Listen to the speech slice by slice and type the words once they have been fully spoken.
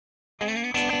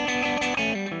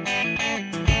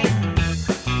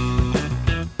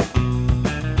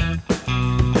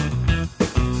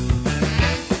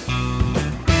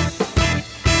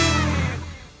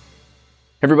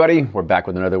Everybody, we're back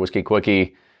with another Whiskey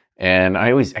Quickie, and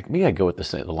maybe I go with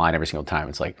the line every single time.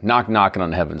 It's like knocking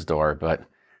on heaven's door, but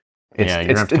you're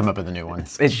gonna have to come up with a new one.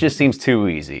 It just seems too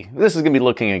easy. This is gonna be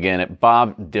looking again at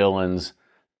Bob Dylan's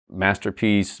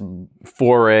masterpiece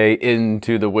foray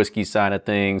into the whiskey side of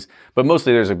things, but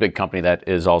mostly there's a big company that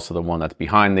is also the one that's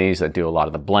behind these, that do a lot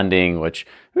of the blending, which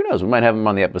who knows, we might have them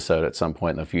on the episode at some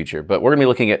point in the future. But we're gonna be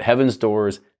looking at Heaven's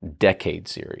Door's Decade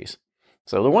Series.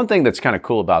 So the one thing that's kind of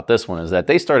cool about this one is that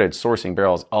they started sourcing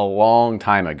barrels a long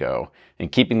time ago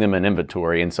and keeping them in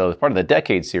inventory. And so as part of the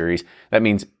Decade Series, that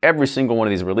means every single one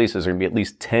of these releases are going to be at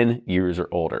least 10 years or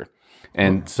older.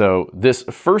 And so this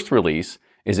first release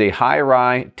is a high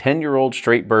rye 10-year-old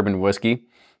straight bourbon whiskey.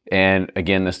 And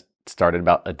again, this started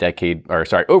about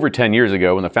over 10 years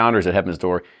ago when the founders at Heaven's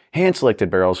Door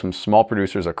hand-selected barrels from small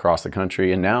producers across the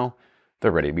country, and now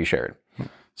they're ready to be shared.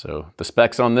 So the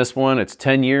specs on this one, it's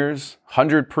 10 years,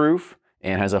 100 proof,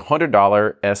 and has a $100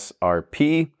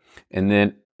 MSRP. And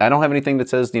then I don't have anything that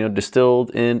says,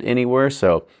 distilled in anywhere.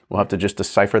 So we'll have to just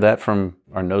decipher that from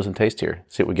our nose and taste here.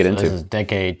 See what we get into. This is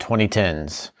Decade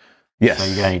 2010s. Yes. So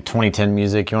you got any 2010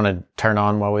 music you want to turn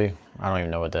on while I don't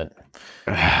even know what that.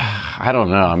 I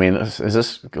don't know. I mean, is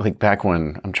this like back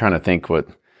when, I'm trying to think what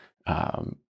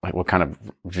kind of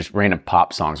just random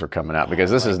pop songs are coming out,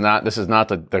 because this is not the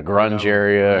grunge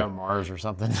area. Bruno Mars or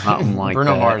something. Something like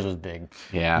Bruno that. Mars was big.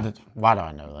 Yeah. Why do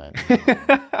I know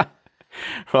that?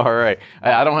 All right.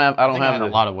 I don't have a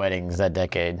lot of weddings that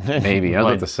decade. Maybe. I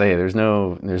was about to say there's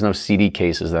no CD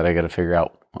cases that I got to figure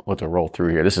out what to roll through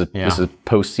here. This is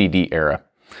post CD era.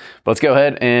 But let's go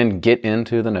ahead and get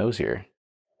into the nose here.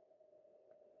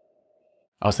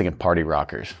 I was thinking party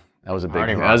rockers. That was a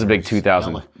big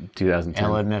 2010.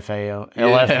 LMFAO.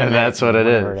 Yeah, that's what it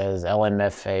is. Whatever it is.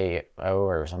 LMFAO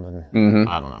or something. Mm-hmm.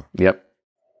 I don't know. Yep.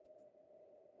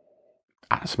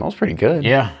 It smells pretty good.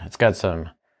 Yeah, it's got some.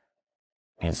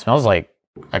 It smells like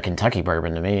a Kentucky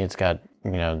bourbon to me. It's got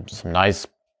some nice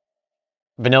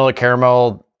vanilla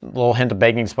caramel, little hint of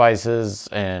baking spices,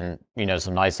 and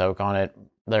some nice oak on it.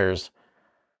 Just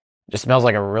smells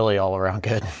like a really all around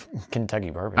good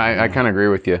Kentucky bourbon. I kind of agree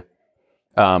with you.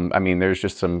 I mean, there's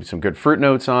just some good fruit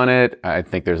notes on it. I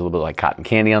think there's a little bit like cotton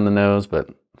candy on the nose, but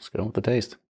let's go with the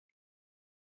taste.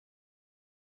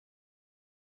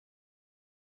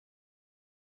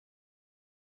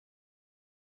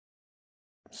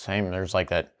 Same. There's like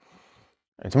that.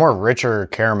 It's more richer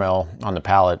caramel on the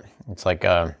palate. It's like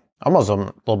almost a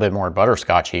little bit more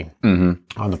butterscotchy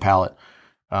on the palate.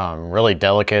 Really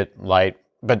delicate, light,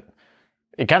 but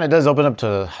it kind of does open up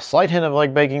to a slight hint of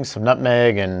like baking, some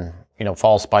nutmeg, and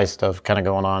fall spice stuff kind of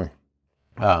going on.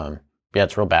 Yeah,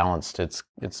 it's real balanced.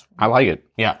 I like it.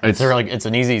 Yeah, it's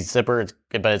an easy sipper.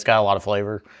 But it's got a lot of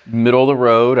flavor. Middle of the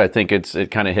road. I think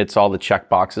it kind of hits all the check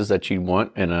boxes that you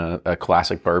want in a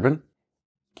classic bourbon.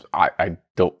 I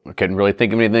couldn't really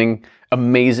think of anything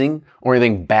amazing or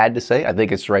anything bad to say. I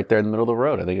think it's right there in the middle of the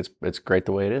road. I think it's great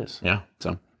the way it is. Yeah. So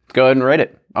let's go ahead and rate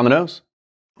it on the nose.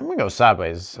 I'm gonna go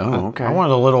sideways. Oh, okay. I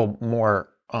wanted a little more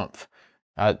oomph,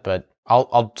 but I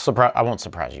won't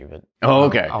surprise you. But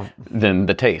okay. Then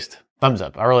the taste. Thumbs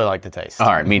up. I really like the taste.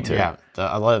 All right, me too. Yeah,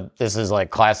 I love. This is like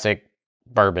classic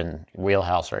bourbon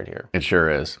wheelhouse right here. It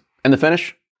sure is. And the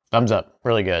finish? Thumbs up.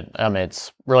 Really good.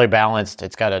 It's really balanced.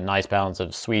 It's got a nice balance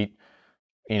of sweet,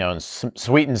 and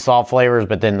sweet and soft flavors,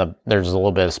 but then there's a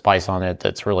little bit of spice on it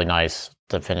that's really nice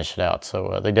to finish it out.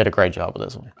 So they did a great job with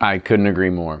this one. I couldn't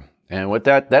agree more. And with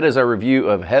that is our review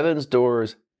of Heaven's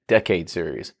Door's Decade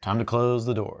Series. Time to close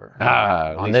the door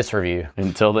on this review.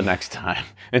 Until the next time.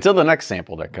 Until the next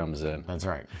sample that comes in. That's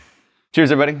right.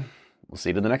 Cheers, everybody. We'll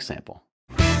see you to the next sample.